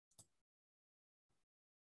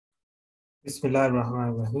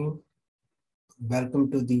Bismillahirrahmanirrahim. Welcome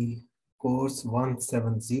to the course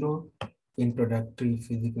 170, Introductory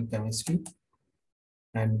Physical Chemistry.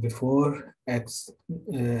 And before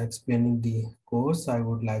explaining the course, I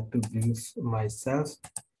would like to brief myself.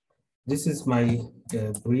 This is my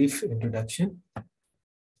brief introduction.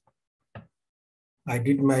 I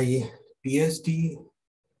did my PhD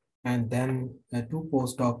and then two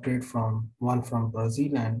postdoctorate one from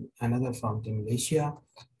Brazil and another from Malaysia.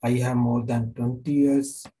 I have more than 20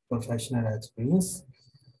 years professional experience,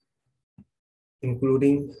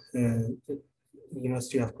 including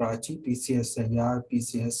University of Karachi, PCS Syllabus,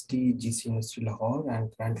 PCST, GC University Lahore,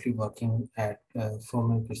 and currently working at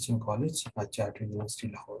Froman Christian College, Chartered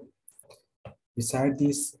University Lahore. Besides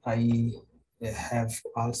this, I have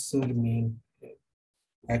also remained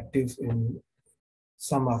active in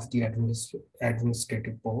some of the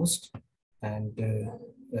administrative posts, and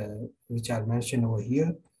which are mentioned over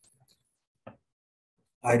here.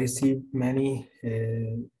 I received many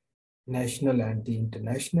national and the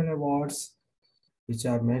international awards, which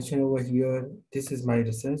are mentioned over here. This is my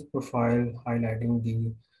research profile highlighting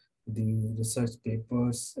the research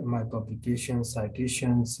papers, my publications,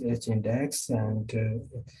 citations, H-index, and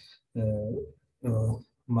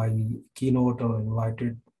my keynote or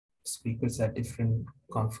invited speakers at different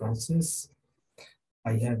conferences.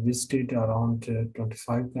 I have visited around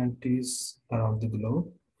 25 countries around the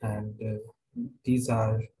globe, and these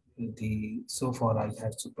are so far I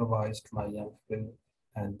have supervised my MPhil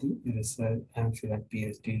and the research, MPhil and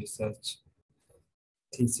PhD research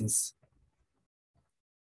thesis.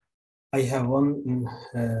 I have won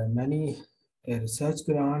many research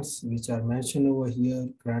grants which are mentioned over here.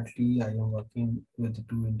 Currently, I am working with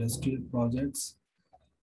 2 industrial projects,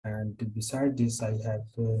 and beside this, I have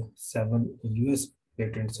 7 US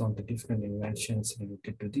patents on the different inventions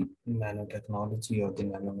related to the nanotechnology or the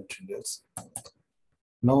nanomaterials.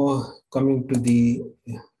 Now, coming to the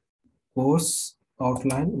course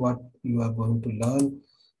outline, what you are going to learn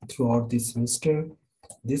throughout this semester.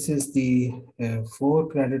 This is the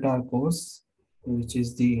 4-credit-hour course, which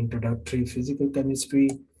is the Introductory Physical Chemistry.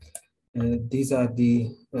 These are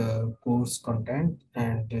the course content,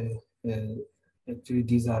 and actually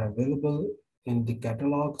these are available in the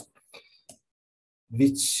catalog,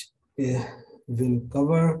 which will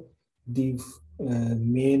cover the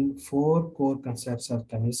main 4 core concepts of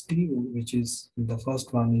chemistry, which is the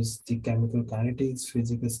first one is the chemical kinetics,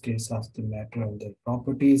 physical states of the matter and their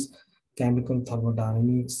properties, chemical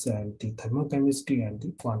thermodynamics and the thermochemistry, and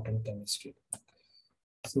the quantum chemistry.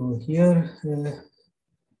 So here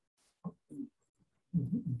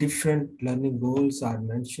different learning goals are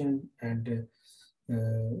mentioned, and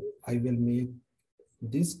I will make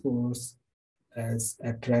this course as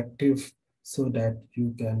attractive so that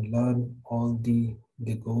you can learn all the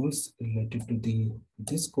goals related to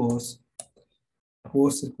this course.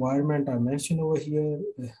 Course requirement are mentioned over here.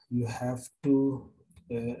 You have to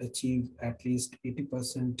achieve at least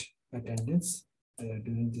 80% attendance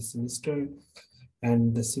during the semester,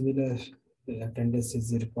 and the similar attendance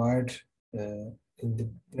is required in the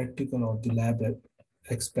practical or the lab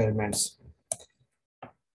experiments.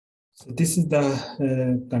 So this is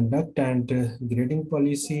the conduct and grading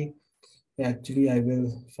policy. Actually, I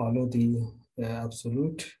will follow the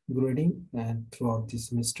absolute grading and throughout the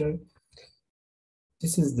semester.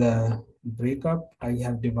 This is the breakup. I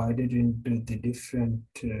have divided into the different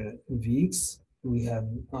weeks. We have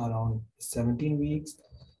around 17 weeks,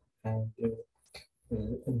 and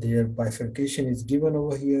their bifurcation is given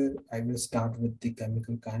over here. I will start with the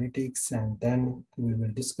chemical kinetics, and then we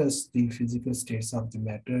will discuss the physical states of the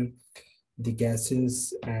matter, the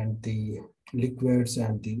gases and the liquids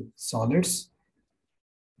and the solids.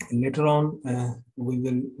 Later on, we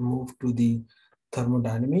will move to the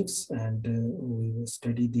thermodynamics, and we will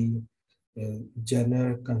study the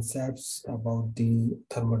general concepts about the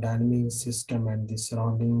thermodynamic system and the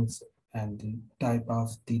surroundings and the type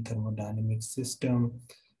of the thermodynamic system,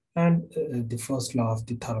 and the first law of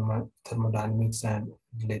the thermodynamics and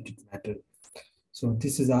related matter. So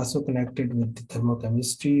this is also connected with the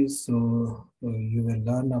thermochemistry. So you will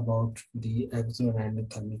learn about the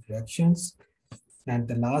exothermic reactions.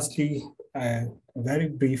 And lastly, very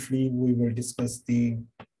briefly, we will discuss the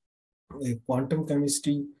quantum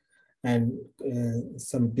chemistry, and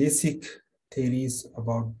some basic theories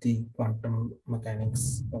about the quantum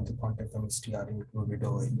mechanics of the quantum chemistry are included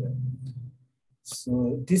over here.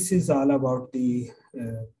 So this is all about the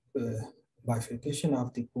bifurcation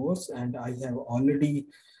of the course, and I have already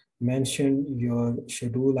mentioned your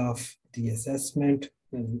schedule of the assessment.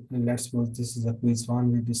 And let's suppose this is a quiz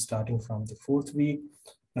 1, will be starting from the 4th week.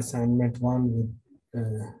 Assignment 1 with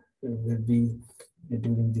will be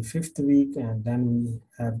during the 5th week, and then we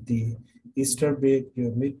have the Easter break.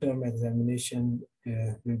 Your midterm examination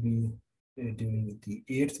will be during the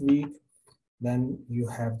 8th week. Then you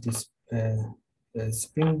have this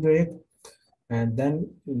spring break, and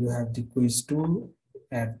then you have the quiz 2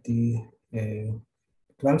 at the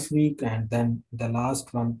 12th week, and then the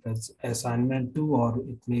last one is assignment 2, or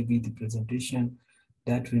it may be the presentation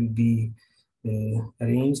that will be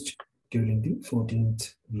arranged during the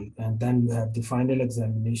 14th week. And then you have the final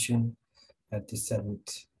examination at the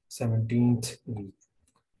 17th week.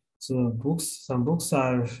 So some books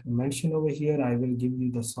are mentioned over here. I will give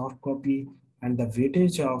you the soft copy, and the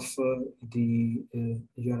weightage of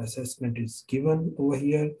your assessment is given over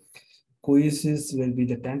here. Quizzes will be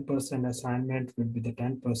the 10%, assignment will be the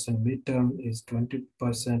 10%, midterm is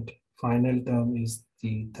 20%, final term is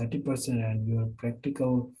the 30%, and your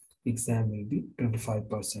practical exam will be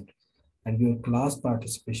 25%. And your class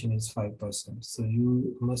participation is 5%. So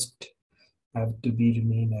you must have to be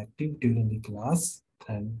remain active during the class,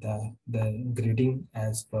 and the grading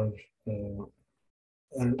as per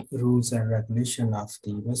rules and regulation of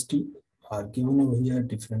the university are given over here,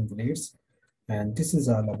 different grades. And this is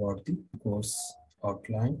all about the course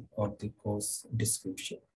outline or the course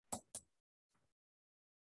description.